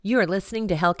You are listening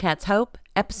to Hellcats Hope,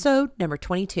 episode number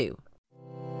 22.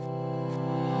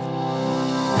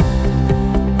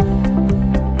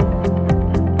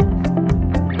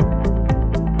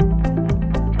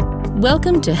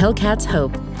 Welcome to Hellcats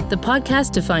Hope, the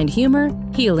podcast to find humor,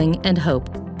 healing, and hope.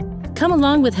 Come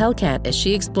along with Hellcat as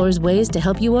she explores ways to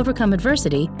help you overcome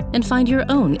adversity and find your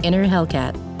own inner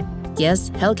Hellcat. Yes,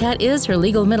 Hellcat is her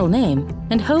legal middle name,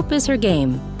 and hope is her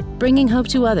game, bringing hope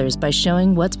to others by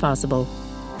showing what's possible.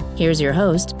 Here's your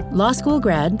host, law school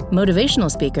grad, motivational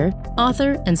speaker,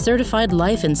 author, and certified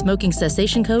life and smoking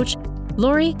cessation coach,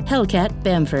 Lori Hellcat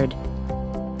Bamford.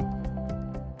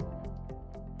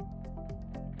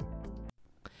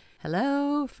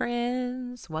 Hello,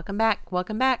 friends. Welcome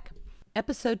back.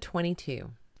 Episode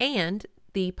 22. And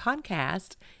the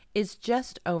podcast is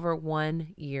just over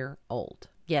 1 year old.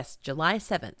 Yes, July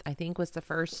 7th, I think, was the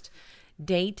first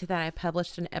date that I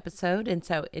published an episode, and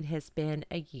so it has been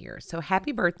a year. So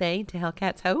happy birthday to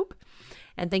Hellcats Hope,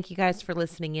 and thank you guys for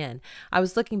listening in. I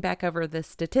was looking back over the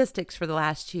statistics for the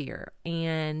last year,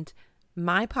 and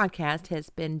my podcast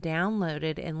has been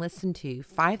downloaded and listened to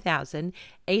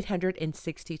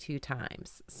 5,862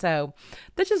 times. So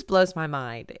that just blows my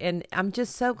mind, and I'm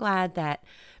just so glad that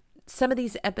some of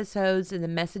these episodes and the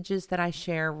messages that I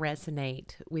share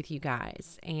resonate with you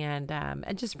guys. And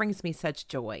it just brings me such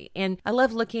joy. And I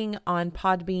love looking on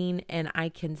Podbean and I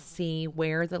can see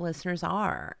where the listeners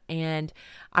are. And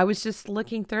I was just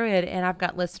looking through it, and I've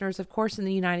got listeners, of course, in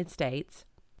the United States,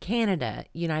 Canada,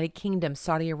 United Kingdom,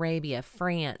 Saudi Arabia,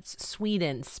 France,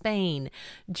 Sweden, Spain,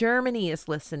 Germany is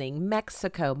listening,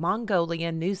 Mexico,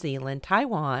 Mongolia, New Zealand,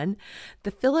 Taiwan,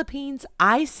 the Philippines,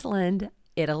 Iceland,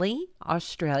 Italy,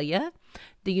 Australia,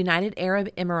 the United Arab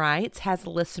Emirates has a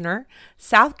listener,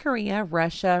 South Korea,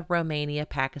 Russia, Romania,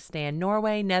 Pakistan,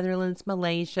 Norway, Netherlands,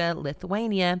 Malaysia,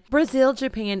 Lithuania, Brazil,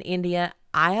 Japan, India,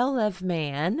 Isle of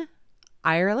Man,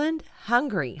 Ireland,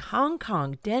 Hungary, Hong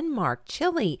Kong, Denmark,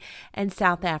 Chile, and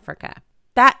South Africa.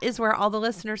 That is where all the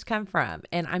listeners come from.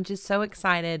 And I'm just so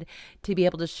excited to be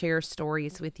able to share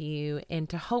stories with you and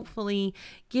to hopefully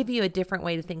give you a different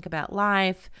way to think about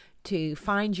life, to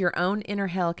find your own inner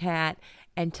Hellcat,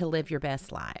 and to live your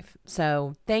best life.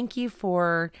 So thank you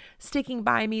for sticking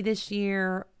by me this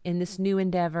year in this new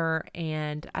endeavor,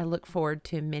 and I look forward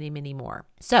to many, many more.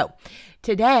 So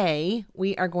today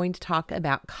we are going to talk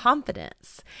about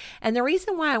confidence. And the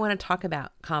reason why I want to talk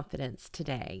about confidence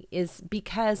today is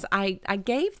because I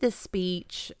gave this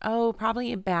speech,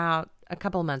 probably about a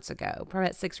couple of months ago, probably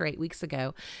about 6 or 8 weeks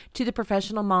ago, to the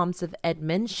Professional Moms of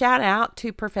Edmond. Shout out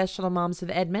to Professional Moms of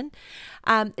Edmond.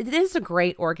 It is a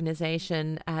great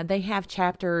organization. They have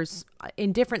chapters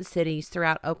in different cities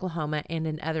throughout Oklahoma and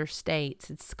in other states.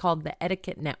 It's called the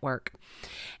Etiquette Network.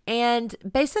 And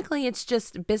basically, it's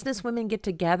just business women get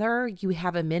together. You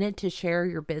have a minute to share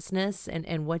your business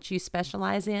and what you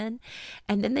specialize in.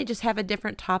 And then they just have a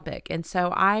different topic. And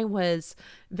so I was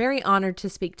very honored to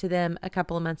speak to them a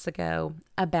couple of months ago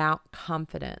about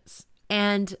confidence.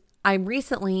 And I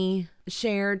recently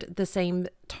shared the same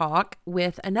talk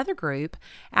with another group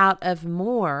out of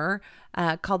Moore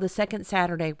called the Second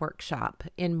Saturday Workshop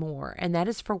in Moore, and that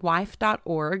is for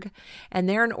wife.org, and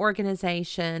they're an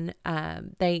organization.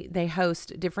 They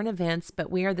host different events,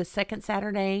 but we are the second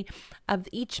Saturday of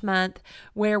each month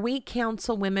where we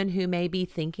counsel women who may be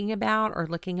thinking about or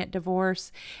looking at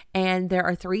divorce, and there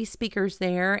are 3 speakers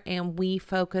there, and we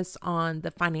focus on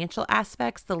the financial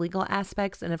aspects, the legal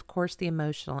aspects, and of course the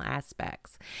emotional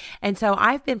aspects. And so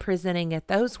I've been presenting at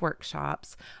those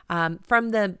workshops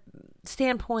from the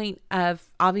standpoint of,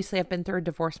 obviously I've been through a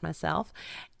divorce myself,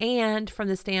 and from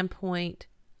the standpoint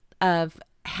of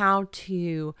how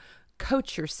to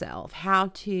coach yourself, how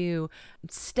to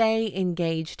stay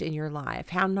engaged in your life,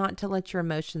 how not to let your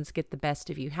emotions get the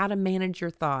best of you, how to manage your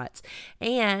thoughts.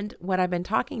 And what I've been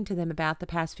talking to them about the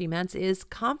past few months is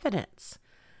confidence.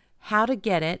 How to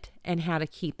get it and how to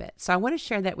keep it. So I want to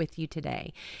share that with you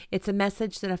today. It's a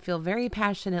message that I feel very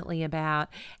passionately about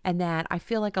and that I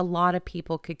feel like a lot of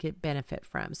people could get benefit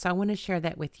from. So I want to share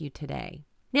that with you today.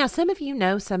 Now, some of you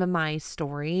know some of my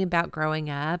story about growing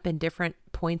up and different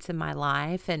points in my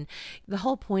life. And the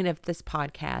whole point of this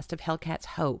podcast of Hellcats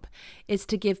Hope is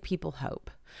to give people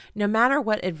hope. No matter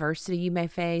what adversity you may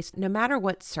face, no matter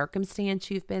what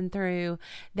circumstance you've been through,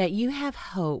 that you have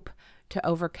hope to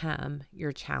overcome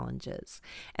your challenges.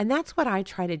 And that's what I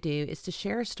try to do, is to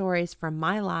share stories from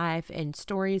my life and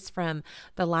stories from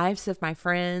the lives of my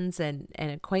friends and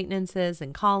acquaintances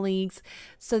and colleagues,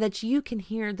 so that you can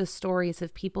hear the stories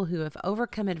of people who have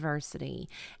overcome adversity,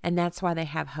 and that's why they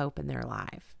have hope in their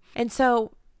life. And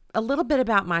so a little bit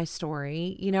about my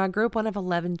story. I grew up one of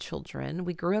 11 children.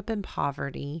 We grew up in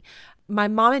poverty. My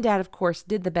mom and dad, of course,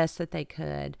 did the best that they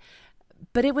could,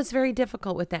 but it was very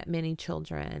difficult with that many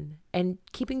children and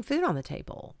keeping food on the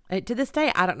table. To this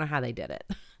day, I don't know how they did it,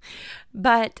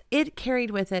 but it carried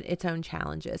with it its own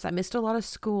challenges. I missed a lot of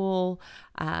school,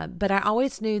 but I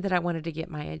always knew that I wanted to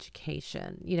get my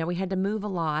education. We had to move a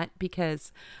lot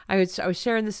because I was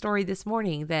sharing the story this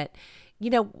morning that,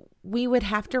 we would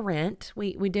have to rent.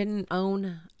 We didn't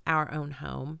own our own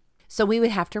home. So we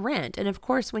would have to rent. And of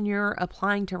course, when you're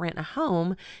applying to rent a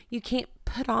home, you can't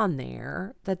put on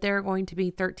there that there are going to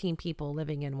be 13 people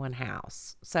living in one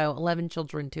house. So 11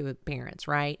 children, 2 parents,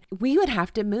 right? We would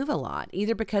have to move a lot,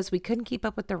 either because we couldn't keep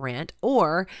up with the rent,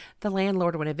 or the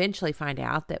landlord would eventually find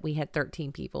out that we had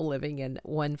 13 people living in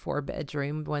one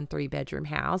 4-bedroom, one 3-bedroom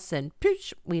house, and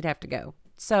poosh, we'd have to go.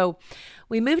 So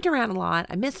we moved around a lot.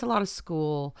 I missed a lot of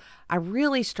school. I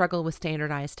really struggled with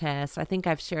standardized tests. I think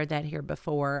I've shared that here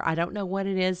before. I don't know what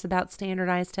it is about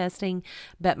standardized testing,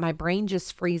 but my brain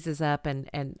just freezes up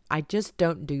and I just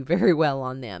don't do very well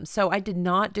on them. So I did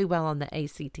not do well on the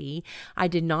ACT. I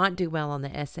did not do well on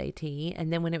the SAT.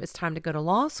 And then when it was time to go to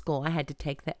law school, I had to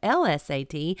take the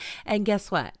LSAT. And guess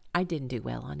what? I didn't do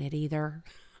well on it either.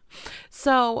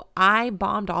 So I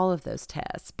bombed all of those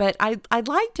tests, but I'd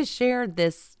like to share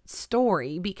this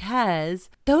story because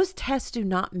those tests do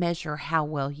not measure how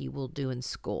well you will do in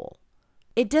school.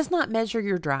 It does not measure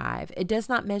your drive. It does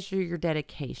not measure your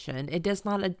dedication. It does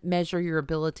not measure your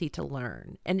ability to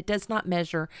learn, and it does not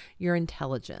measure your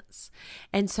intelligence.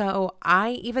 And so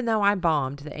even though I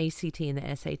bombed the ACT and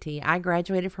the SAT, I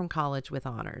graduated from college with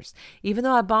honors. Even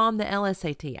though I bombed the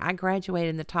LSAT, I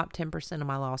graduated in the top 10% of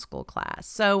my law school class.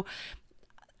 So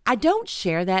I don't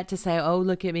share that to say, oh,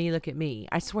 look at me, look at me.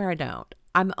 I swear I don't.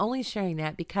 I'm only sharing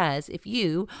that because if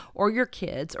you or your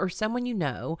kids or someone you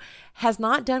know has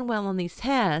not done well on these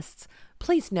tests,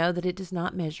 please know that it does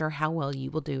not measure how well you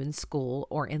will do in school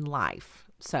or in life.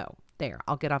 So there,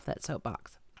 I'll get off that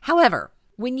soapbox. However,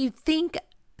 when you think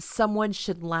someone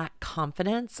should lack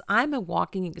confidence, I'm a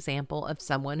walking example of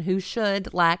someone who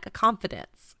should lack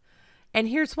confidence. And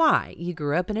here's why. You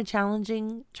grew up in a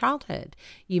challenging childhood.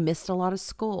 You missed a lot of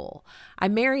school. I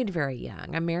married very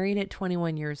young. I married at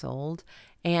 21 years old,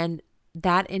 and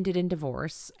that ended in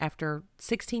divorce. After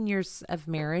 16 years of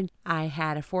marriage, I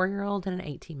had a 4-year-old and an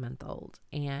 18-month-old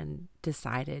and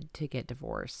decided to get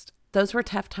divorced. Those were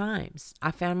tough times.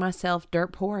 I found myself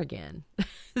dirt poor again.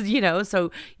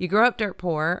 So you grow up dirt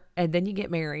poor and then you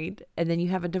get married and then you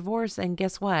have a divorce. And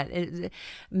guess what?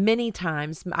 Many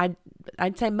times,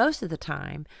 I'd say most of the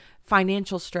time,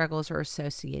 financial struggles are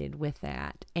associated with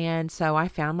that. And so I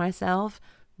found myself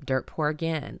dirt poor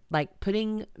again, like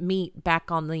putting meat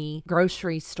back on the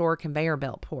grocery store conveyor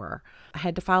belt poor. I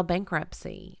had to file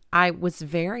bankruptcy. I was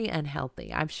very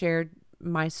unhealthy. I've shared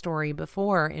my story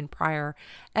before in prior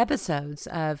episodes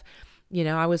of,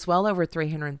 I was well over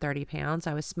 330 pounds.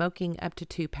 I was smoking up to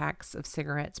 2 packs of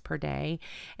cigarettes per day.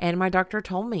 And my doctor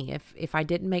told me if I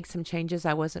didn't make some changes,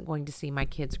 I wasn't going to see my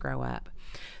kids grow up.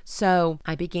 So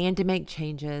I began to make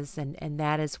changes, and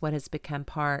that is what has become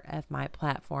part of my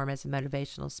platform as a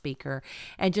motivational speaker,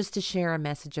 and just to share a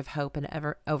message of hope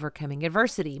and overcoming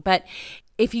adversity. But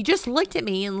if you just looked at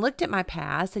me and looked at my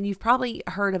past, and you've probably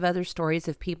heard of other stories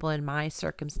of people in my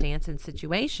circumstance and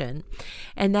situation,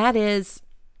 and that is,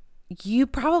 you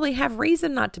probably have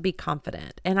reason not to be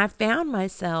confident. And I found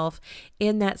myself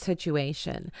in that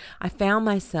situation. I found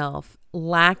myself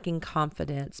lacking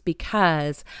confidence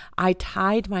because I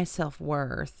tied my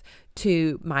self-worth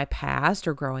to my past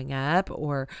or growing up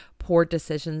or poor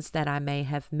decisions that I may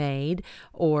have made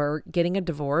or getting a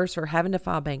divorce or having to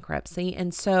file bankruptcy.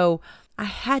 And so I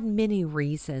had many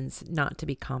reasons not to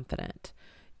be confident,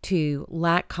 to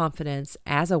lack confidence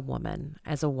as a woman,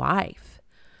 as a wife,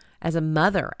 as a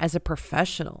mother, as a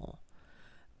professional.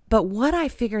 But what I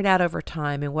figured out over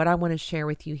time and what I want to share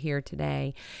with you here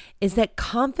today is that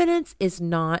confidence is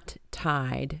not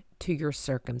tied to your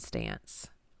circumstance.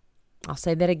 I'll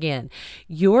say that again.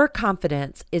 Your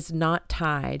confidence is not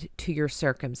tied to your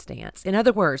circumstance. In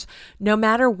other words, no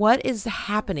matter what is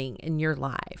happening in your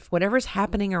life, whatever's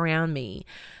happening around me,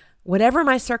 whatever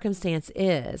my circumstance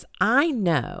is, I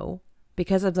know,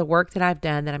 because of the work that I've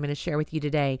done that I'm going to share with you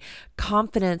today,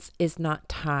 confidence is not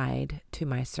tied to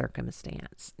my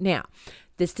circumstance. Now,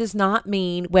 this does not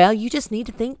mean, well, you just need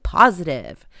to think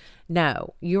positive.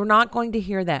 No, you're not going to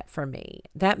hear that from me.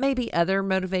 That may be other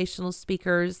motivational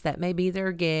speakers, that may be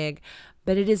their gig,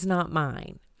 but it is not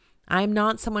mine. I'm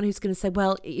not someone who's going to say,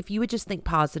 well, if you would just think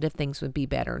positive, things would be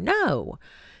better. No,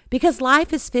 Because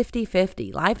life is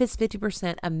 50-50. Life is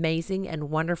 50% amazing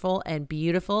and wonderful and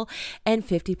beautiful and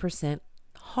 50%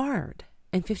 hard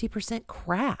and 50%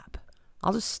 crap.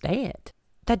 I'll just say it.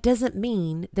 That doesn't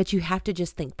mean that you have to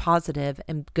just think positive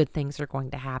and good things are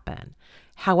going to happen.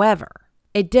 However,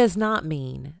 it does not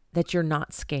mean that you're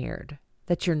not scared,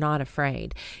 that you're not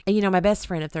afraid. And my best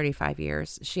friend of 35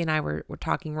 years, she and I were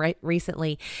talking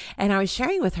recently, and I was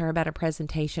sharing with her about a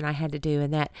presentation I had to do,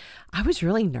 and that I was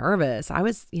really nervous. I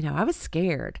was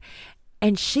scared.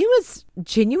 And she was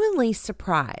genuinely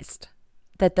surprised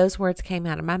that those words came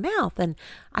out of my mouth. And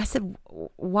I said,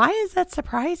 why is that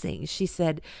surprising? She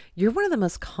said, you're one of the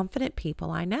most confident people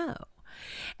I know.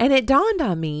 And it dawned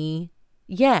on me,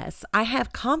 yes, I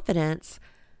have confidence,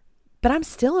 but I'm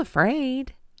still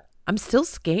afraid. I'm still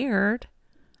scared.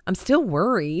 I'm still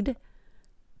worried,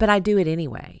 but I do it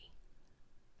anyway.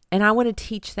 And I want to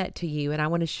teach that to you, and I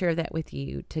want to share that with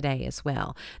you today as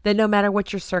well, that no matter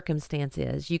what your circumstance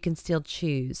is, you can still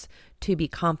choose to be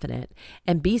confident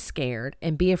and be scared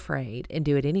and be afraid and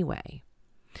do it anyway.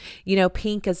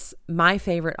 Pink is my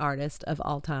favorite artist of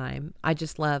all time. I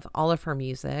just love all of her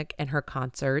music and her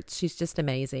concerts. She's just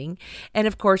amazing. And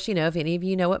of course, if any of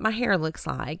you know what my hair looks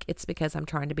like, it's because I'm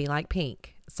trying to be like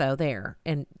Pink. So there.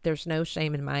 And there's no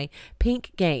shame in my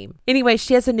Pink game. Anyway,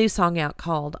 she has a new song out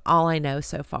called All I Know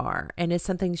So Far. And it's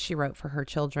something she wrote for her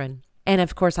children. And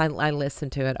of course, I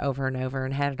listened to it over and over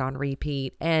and had it on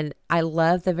repeat. And I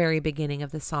love the very beginning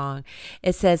of the song.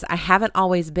 It says, I haven't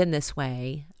always been this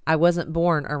way. I wasn't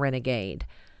born a renegade.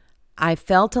 I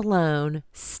felt alone,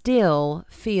 still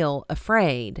feel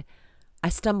afraid. I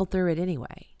stumbled through it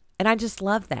anyway. And I just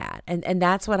love that. And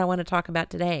that's what I want to talk about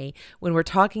today when we're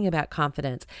talking about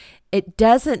confidence. It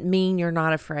doesn't mean you're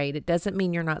not afraid. It doesn't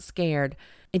mean you're not scared.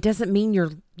 It doesn't mean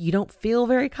you don't feel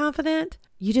very confident.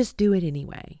 You just do it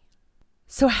anyway.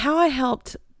 So how I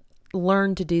helped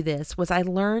learn to do this was I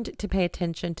learned to pay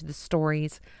attention to the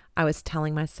stories I was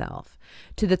telling myself,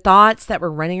 to the thoughts that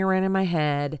were running around in my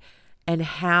head, and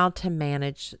how to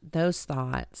manage those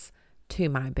thoughts to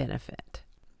my benefit.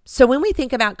 So when we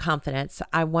think about confidence,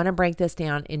 I want to break this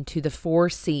down into the 4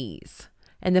 C's.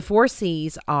 And the 4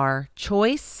 C's are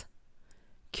choice,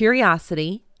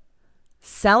 curiosity,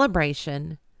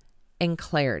 celebration, and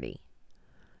clarity.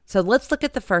 So let's look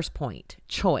at the first point,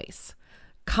 choice.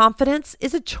 Confidence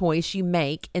is a choice you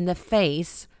make in the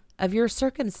face of your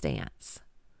circumstance.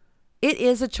 It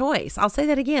is a choice. I'll say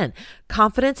that again.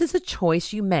 Confidence is a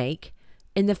choice you make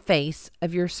in the face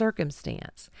of your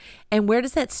circumstance. And where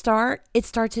does that start? It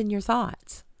starts in your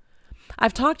thoughts.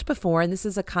 I've talked before, and this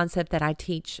is a concept that I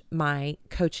teach my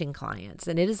coaching clients,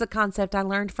 and it is a concept I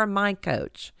learned from my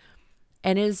coach.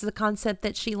 And it is the concept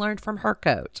that she learned from her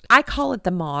coach. I call it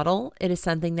the model. It is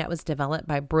something that was developed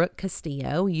by Brooke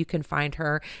Castillo. You can find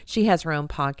her. She has her own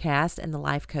podcast in the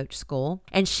Life Coach School.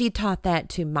 And she taught that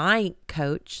to my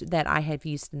coach that I have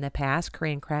used in the past,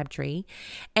 Corinne Crabtree.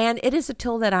 And it is a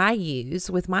tool that I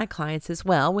use with my clients as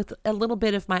well, with a little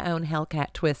bit of my own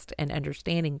Hellcat twist and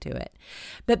understanding to it.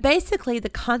 But basically, the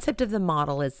concept of the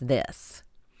model is this.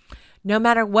 No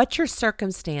matter what your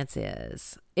circumstance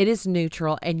is, it is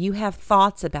neutral and you have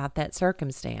thoughts about that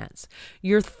circumstance.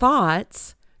 Your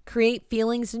thoughts create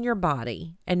feelings in your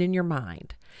body and in your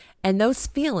mind. And those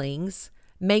feelings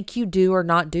make you do or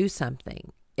not do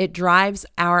something. It drives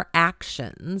our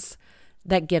actions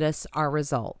that get us our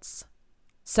results.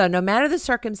 So no matter the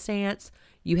circumstance,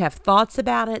 you have thoughts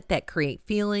about it that create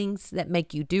feelings that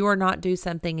make you do or not do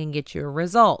something and get you a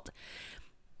result.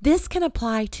 This can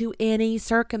apply to any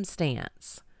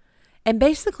circumstance. And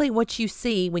basically what you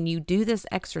see when you do this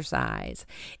exercise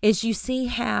is you see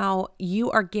how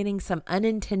you are getting some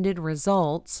unintended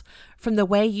results from the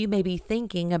way you may be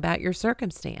thinking about your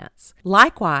circumstance.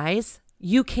 Likewise,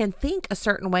 you can think a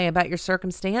certain way about your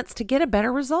circumstance to get a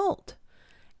better result.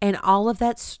 And all of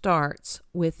that starts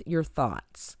with your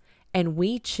thoughts. And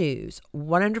we choose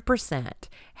 100%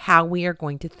 how we are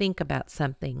going to think about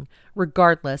something,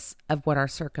 regardless of what our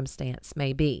circumstance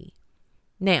may be.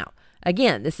 Now,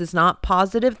 again, this is not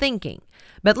positive thinking,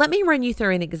 but let me run you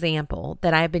through an example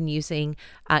that I've been using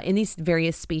in these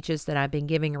various speeches that I've been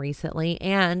giving recently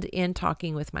and in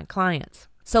talking with my clients.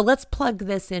 So let's plug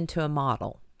this into a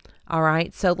model. All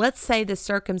right. So let's say the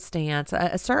circumstance,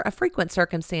 a frequent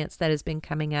circumstance that has been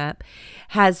coming up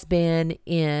has been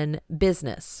in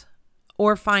business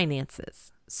or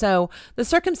finances. So the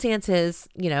circumstance is,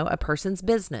 a person's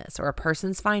business or a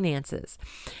person's finances.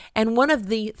 And one of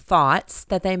the thoughts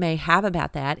that they may have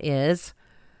about that is,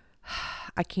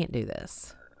 I can't do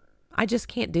this. I just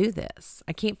can't do this.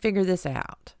 I can't figure this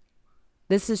out.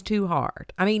 This is too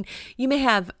hard. You may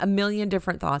have a million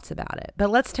different thoughts about it, but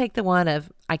let's take the one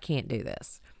of, I can't do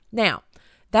this. Now,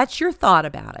 that's your thought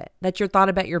about it. That's your thought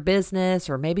about your business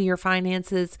or maybe your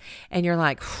finances. And you're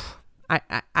like,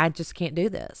 I just can't do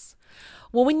this.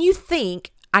 Well, when you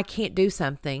think I can't do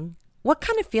something, what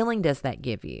kind of feeling does that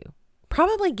give you?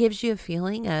 Probably gives you a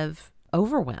feeling of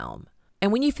overwhelm.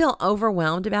 And when you feel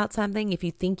overwhelmed about something, if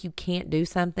you think you can't do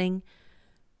something,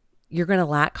 you're going to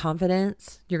lack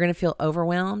confidence. You're going to feel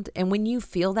overwhelmed. And when you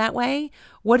feel that way,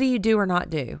 what do you do or not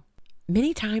do?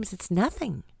 Many times it's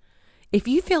nothing. If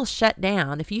you feel shut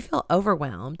down, if you feel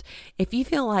overwhelmed, if you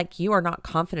feel like you are not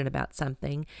confident about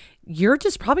something, you're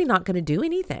just probably not going to do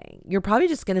anything. You're probably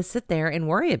just going to sit there and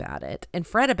worry about it and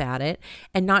fret about it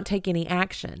and not take any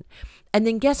action. And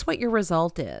then guess what your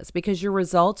result is? Because your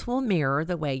results will mirror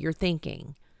the way you're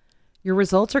thinking. Your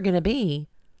results are going to be,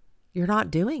 you're not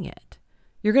doing it.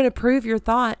 You're going to prove your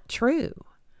thought true.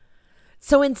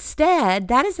 So instead,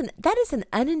 that is an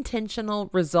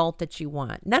unintentional result that you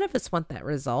want. None of us want that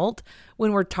result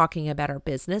when we're talking about our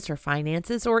business or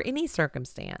finances or any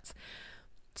circumstance.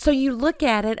 So you look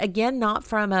at it again, not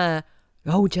from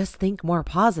just think more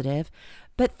positive,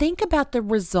 but think about the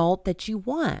result that you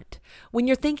want. When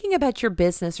you're thinking about your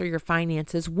business or your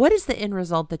finances, what is the end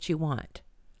result that you want?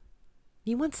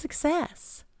 You want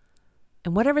success,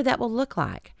 and whatever that will look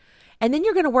like. And then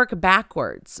you're going to work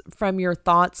backwards from your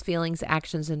thoughts, feelings,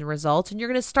 actions, and results. And you're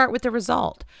going to start with the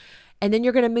result. And then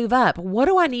you're going to move up. What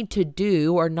do I need to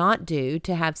do or not do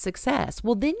to have success?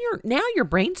 Well, then you're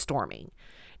brainstorming.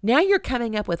 Now you're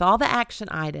coming up with all the action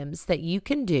items that you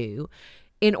can do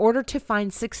in order to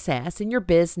find success in your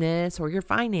business or your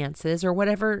finances or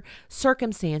whatever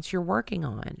circumstance you're working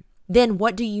on. Then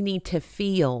what do you need to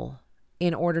feel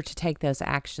in order to take those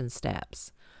action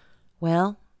steps?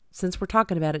 Well, since we're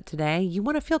talking about it today, you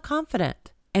want to feel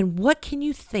confident. And what can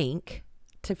you think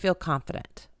to feel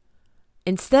confident?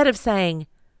 Instead of saying,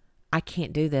 I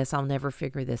can't do this, I'll never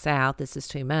figure this out, this is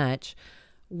too much,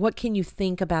 what can you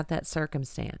think about that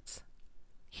circumstance?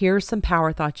 Here are some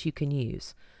power thoughts you can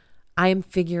use. I am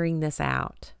figuring this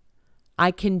out.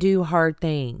 I can do hard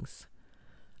things.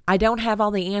 I don't have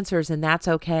all the answers, and that's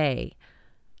okay.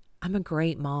 I'm a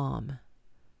great mom.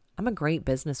 I'm a great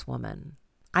businesswoman.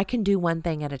 I can do one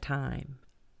thing at a time.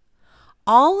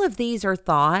 All of these are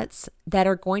thoughts that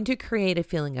are going to create a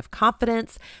feeling of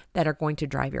confidence, that are going to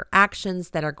drive your actions,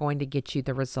 that are going to get you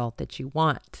the result that you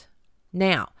want.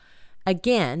 Now,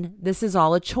 again, this is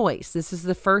all a choice. This is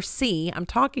the first C I'm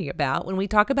talking about when we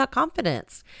talk about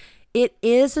confidence. It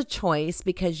is a choice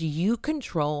because you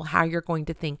control how you're going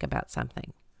to think about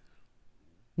something.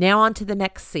 Now on to the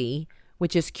next C,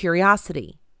 which is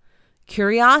curiosity.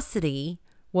 Curiosity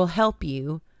will help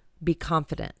you be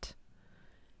confident.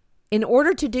 In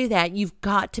order to do that, you've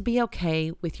got to be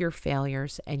okay with your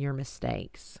failures and your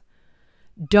mistakes.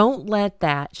 Don't let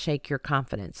that shake your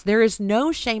confidence. There is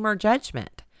no shame or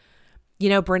judgment. You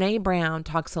know, Brené Brown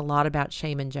talks a lot about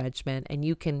shame and judgment, and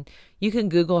you can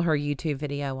Google her YouTube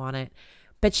video on it.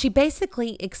 But she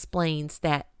basically explains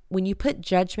that when you put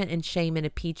judgment and shame in a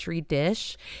petri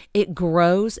dish, it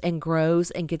grows and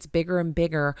grows and gets bigger and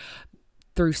bigger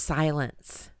through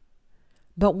silence.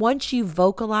 But once you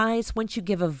vocalize, once you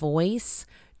give a voice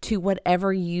to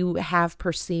whatever you have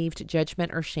perceived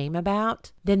judgment or shame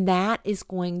about, then that is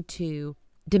going to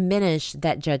diminish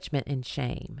that judgment and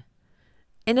shame.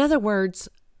 In other words,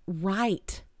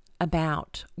 write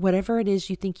about whatever it is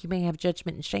you think you may have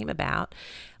judgment and shame about.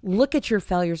 Look at your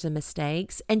failures and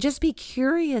mistakes and just be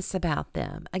curious about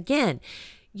them. Again,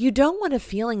 you don't want a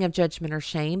feeling of judgment or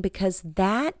shame because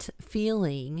that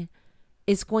feeling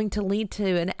is going to lead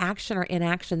to an action or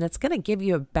inaction that's going to give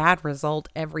you a bad result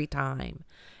every time.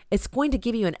 It's going to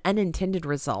give you an unintended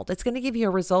result. It's going to give you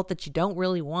a result that you don't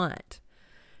really want.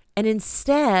 And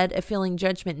instead of feeling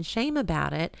judgment and shame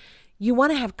about it, you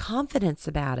want to have confidence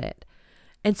about it.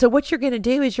 And so what you're going to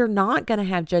do is you're not going to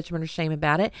have judgment or shame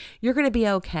about it. You're going to be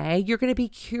okay. You're going to be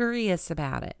curious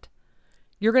about it.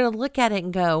 You're going to look at it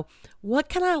and go, what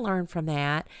can I learn from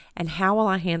that? And how will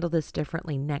I handle this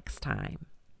differently next time?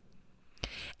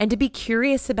 And to be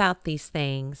curious about these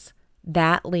things,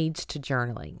 that leads to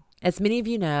journaling. As many of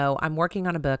you know, I'm working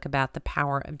on a book about the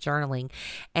power of journaling,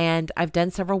 and I've done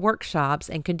several workshops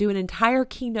and can do an entire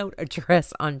keynote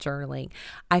address on journaling.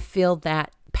 I feel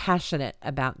that passionate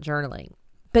about journaling.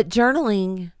 But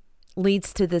journaling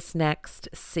leads to this next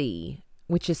C,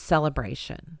 which is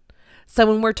celebration. So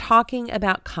when we're talking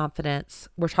about confidence,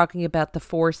 we're talking about the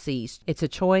 4 C's. It's a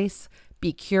choice.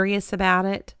 Be curious about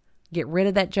it. Get rid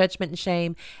of that judgment and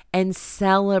shame and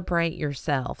celebrate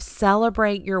yourself.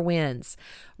 Celebrate your wins.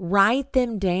 Write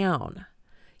them down.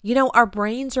 You know, our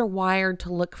brains are wired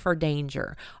to look for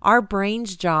danger. Our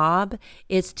brain's job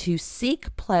is to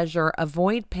seek pleasure,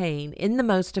 avoid pain in the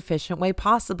most efficient way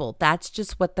possible. That's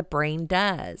just what the brain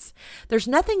does. There's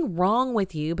nothing wrong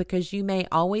with you because you may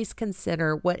always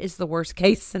consider what is the worst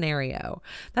case scenario.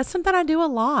 That's something I do a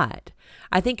lot.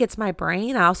 I think it's my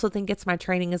brain. I also think it's my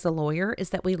training as a lawyer, is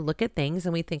that we look at things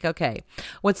and we think, okay,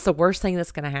 what's the worst thing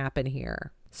that's going to happen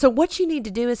here? So what you need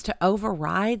to do is to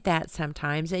override that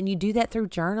sometimes, and you do that through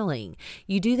journaling.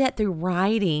 You do that through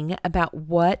writing about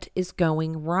what is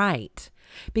going right.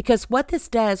 Because what this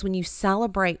does when you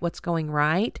celebrate what's going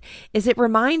right is it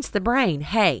reminds the brain,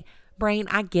 hey, brain,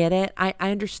 I get it. I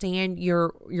understand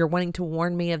you're wanting to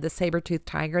warn me of the saber-toothed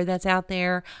tiger that's out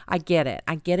there. I get it.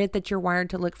 I get it that you're wired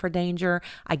to look for danger.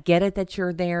 I get it that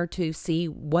you're there to see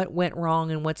what went wrong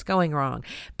and what's going wrong.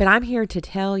 But I'm here to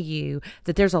tell you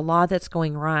that there's a law that's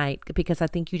going right, because I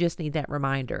think you just need that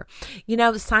reminder. You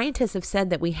know, scientists have said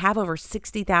that we have over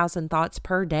 60,000 thoughts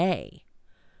per day.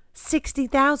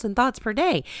 60,000 thoughts per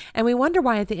day. And we wonder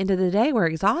why at the end of the day we're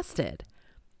exhausted.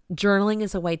 Journaling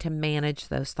is a way to manage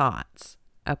those thoughts,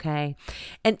 okay?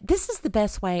 And this is the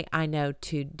best way I know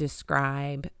to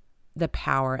describe the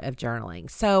power of journaling.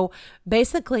 So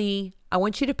basically, I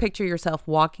want you to picture yourself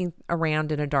walking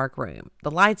around in a dark room.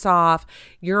 The light's off,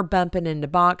 you're bumping into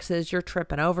boxes, you're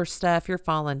tripping over stuff, you're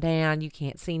falling down, you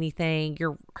can't see anything,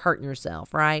 you're hurting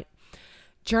yourself, right?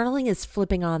 Journaling is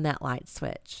flipping on that light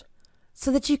switch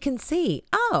so that you can see,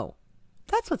 oh,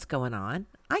 that's what's going on.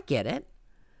 I get it.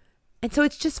 And so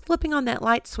it's just flipping on that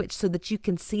light switch so that you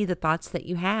can see the thoughts that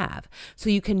you have.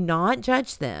 So you cannot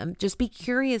judge them, just be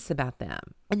curious about them,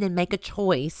 and then make a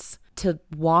choice to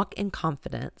walk in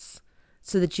confidence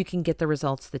so that you can get the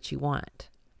results that you want.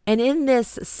 And in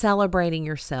this celebrating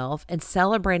yourself and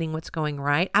celebrating what's going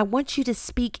right, I want you to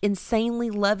speak insanely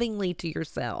lovingly to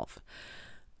yourself.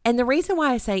 And the reason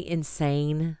why I say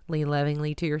insanely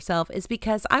lovingly to yourself is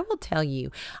because I will tell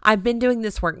you, I've been doing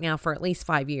this work now for at least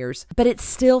 5 years, but it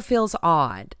still feels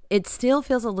odd. It still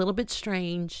feels a little bit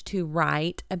strange to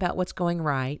write about what's going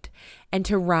right, and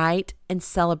to write and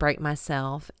celebrate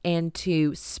myself, and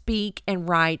to speak and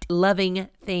write loving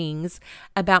things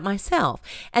about myself.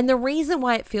 And the reason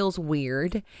why it feels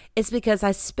weird is because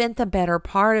I spent the better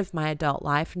part of my adult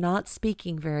life not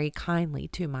speaking very kindly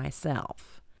to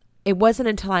myself. It wasn't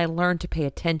until I learned to pay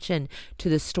attention to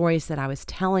the stories that I was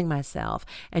telling myself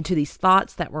and to these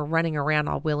thoughts that were running around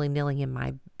all willy-nilly in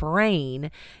my brain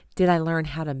did I learn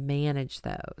how to manage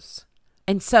those.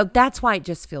 And so that's why it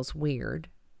just feels weird,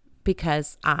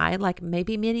 because I, like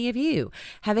maybe many of you,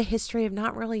 have a history of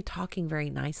not really talking very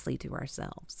nicely to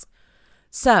ourselves.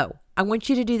 So I want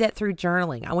you to do that through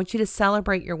journaling. I want you to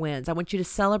celebrate your wins. I want you to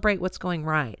celebrate what's going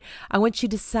right. I want you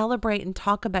to celebrate and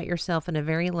talk about yourself in a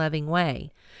very loving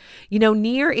way. You know,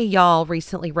 Nir Eyal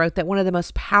recently wrote that one of the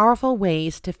most powerful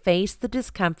ways to face the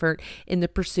discomfort in the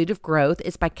pursuit of growth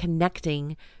is by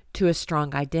connecting to a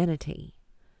strong identity.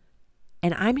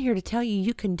 And I'm here to tell you,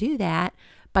 you can do that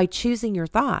by choosing your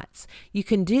thoughts. You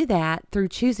can do that through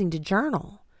choosing to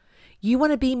journal. You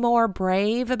want to be more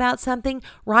brave about something?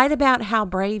 Write about how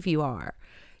brave you are.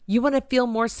 You want to feel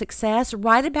more success?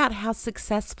 Write about how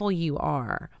successful you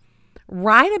are.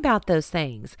 Write about those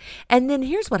things. And then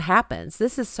here's what happens.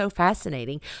 This is so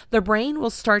fascinating. The brain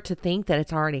will start to think that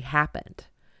it's already happened.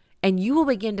 And you will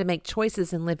begin to make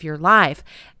choices and live your life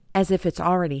as if it's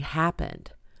already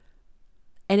happened.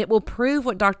 And it will prove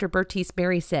what Dr. Bertice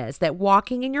Berry says, that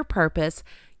walking in your purpose,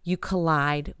 you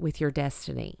collide with your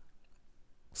destiny.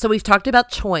 So we've talked about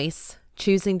choice,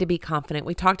 choosing to be confident.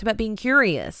 We talked about being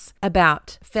curious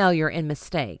about failure and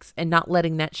mistakes and not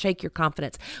letting that shake your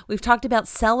confidence. We've talked about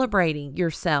celebrating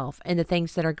yourself and the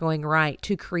things that are going right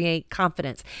to create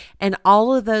confidence. And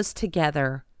all of those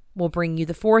together will bring you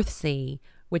the fourth C,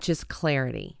 which is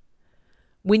clarity.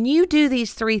 When you do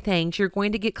these three things, you're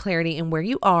going to get clarity in where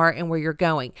you are and where you're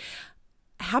going.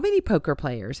 How many poker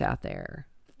players out there?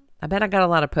 I bet I got a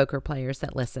lot of poker players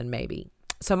that listen, maybe.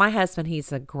 So my husband,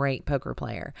 he's a great poker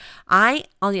player. I,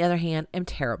 on the other hand, am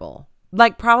terrible.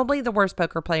 Like probably the worst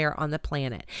poker player on the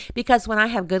planet. Because when I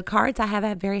have good cards, I have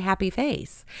a very happy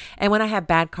face. And when I have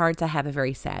bad cards, I have a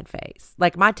very sad face.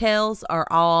 Like my tails are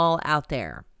all out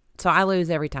there. So I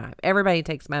lose every time. Everybody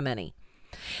takes my money.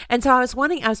 And so I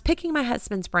was picking my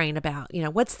husband's brain about,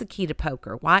 what's the key to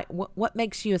poker? What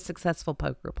makes you a successful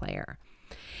poker player?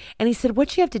 And he said,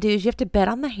 what you have to do is you have to bet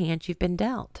on the hand you've been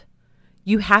dealt.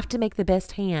 You have to make the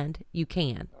best hand you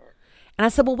can. And I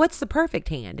said, well, what's the perfect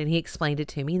hand? And he explained it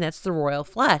to me, and that's the royal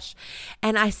flush.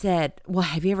 And I said, well,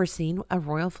 have you ever seen a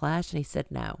royal flush? And he said,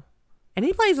 no. And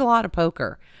he plays a lot of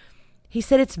poker. He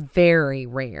said it's very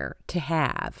rare to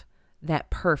have that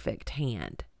perfect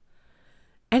hand.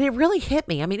 And it really hit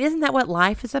me. I mean, isn't that what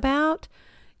life is about?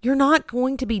 You're not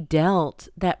going to be dealt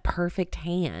that perfect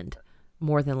hand,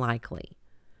 more than likely.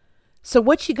 So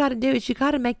what you got to do is you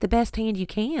got to make the best hand you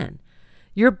can.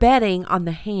 You're betting on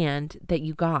the hand that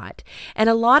you got. And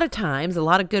a lot of times, a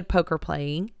lot of good poker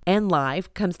playing and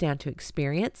life comes down to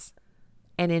experience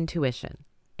and intuition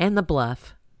and the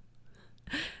bluff.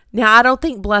 Now, I don't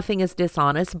think bluffing is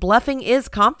dishonest. Bluffing is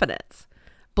confidence.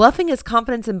 Bluffing is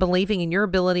confidence in believing in your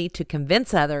ability to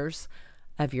convince others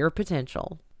of your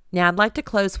potential. Now, I'd like to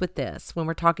close with this when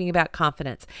we're talking about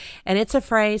confidence. And it's a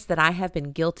phrase that I have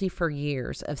been guilty for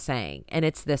years of saying. And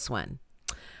it's this one.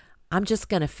 I'm just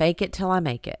going to fake it till I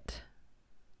make it.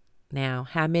 Now,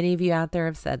 how many of you out there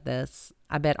have said this?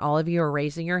 I bet all of you are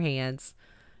raising your hands.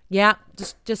 Yeah,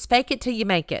 just fake it till you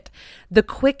make it. The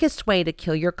quickest way to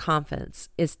kill your confidence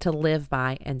is to live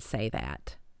by and say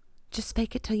that. Just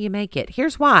fake it till you make it.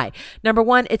 Here's why. Number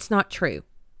one, it's not true.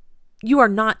 You are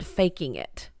not faking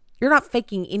it. You're not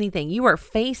faking anything. You are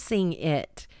facing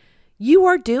it. You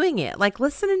are doing it. Like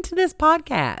listening to this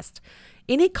podcast,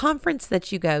 any conference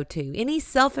that you go to, any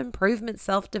self-improvement,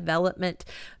 self-development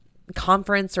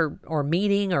conference or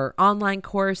meeting or online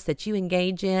course that you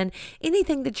engage in,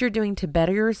 anything that you're doing to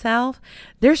better yourself,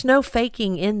 there's no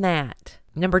faking in that.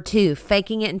 Number two,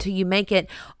 faking it until you make it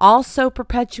also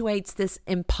perpetuates this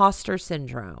imposter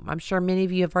syndrome. I'm sure many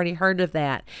of you have already heard of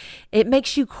that. It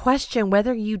makes you question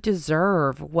whether you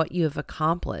deserve what you have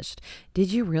accomplished.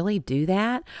 Did you really do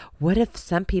that? What if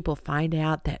some people find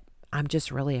out that I'm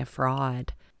just really a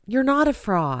fraud? You're not a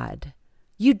fraud.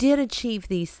 You did achieve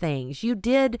these things. You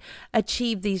did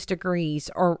achieve these degrees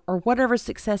or whatever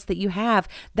success that you have.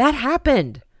 That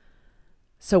happened.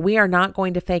 So we are not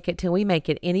going to fake it till we make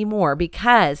it anymore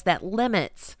because that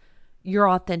limits your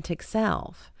authentic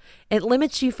self. It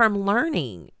limits you from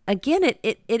learning. Again,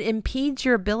 it impedes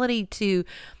your ability to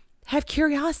have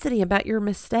curiosity about your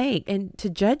mistake and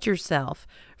to judge yourself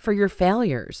for your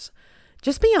failures.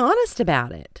 Just be honest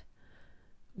about it.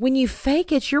 When you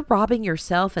fake it, you're robbing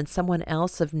yourself and someone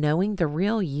else of knowing the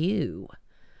real you,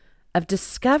 of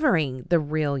discovering the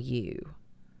real you.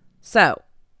 So,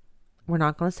 we're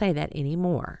not going to say that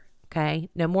anymore, okay?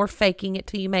 No more faking it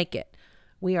till you make it.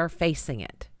 We are facing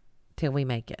it till we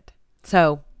make it.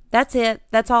 So, that's it.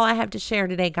 That's all I have to share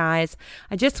today, guys.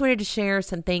 I just wanted to share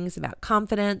some things about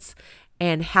confidence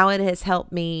and how it has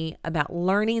helped me, about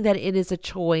learning that it is a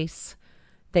choice,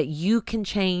 that you can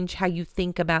change how you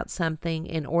think about something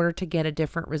in order to get a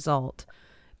different result,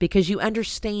 because you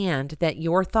understand that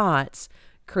your thoughts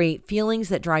create feelings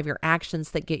that drive your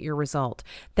actions that get your result.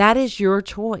 That is your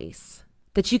choice,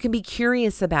 that you can be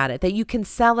curious about it, that you can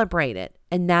celebrate it,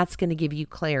 and that's going to give you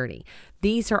clarity.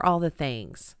 These are all the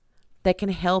things that can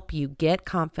help you get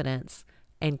confidence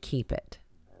and keep it.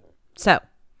 So,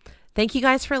 thank you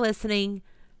guys for listening.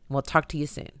 We'll talk to you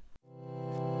soon.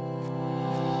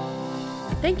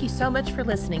 Thank you so much for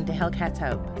listening to Hellcats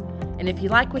Hope. And if you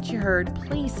like what you heard,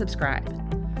 please subscribe.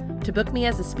 To book me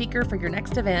as a speaker for your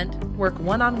next event, work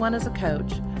one-on-one as a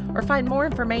coach, or find more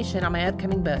information on my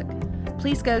upcoming book,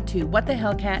 please go to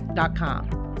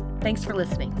whatthehellcat.com. Thanks for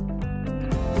listening.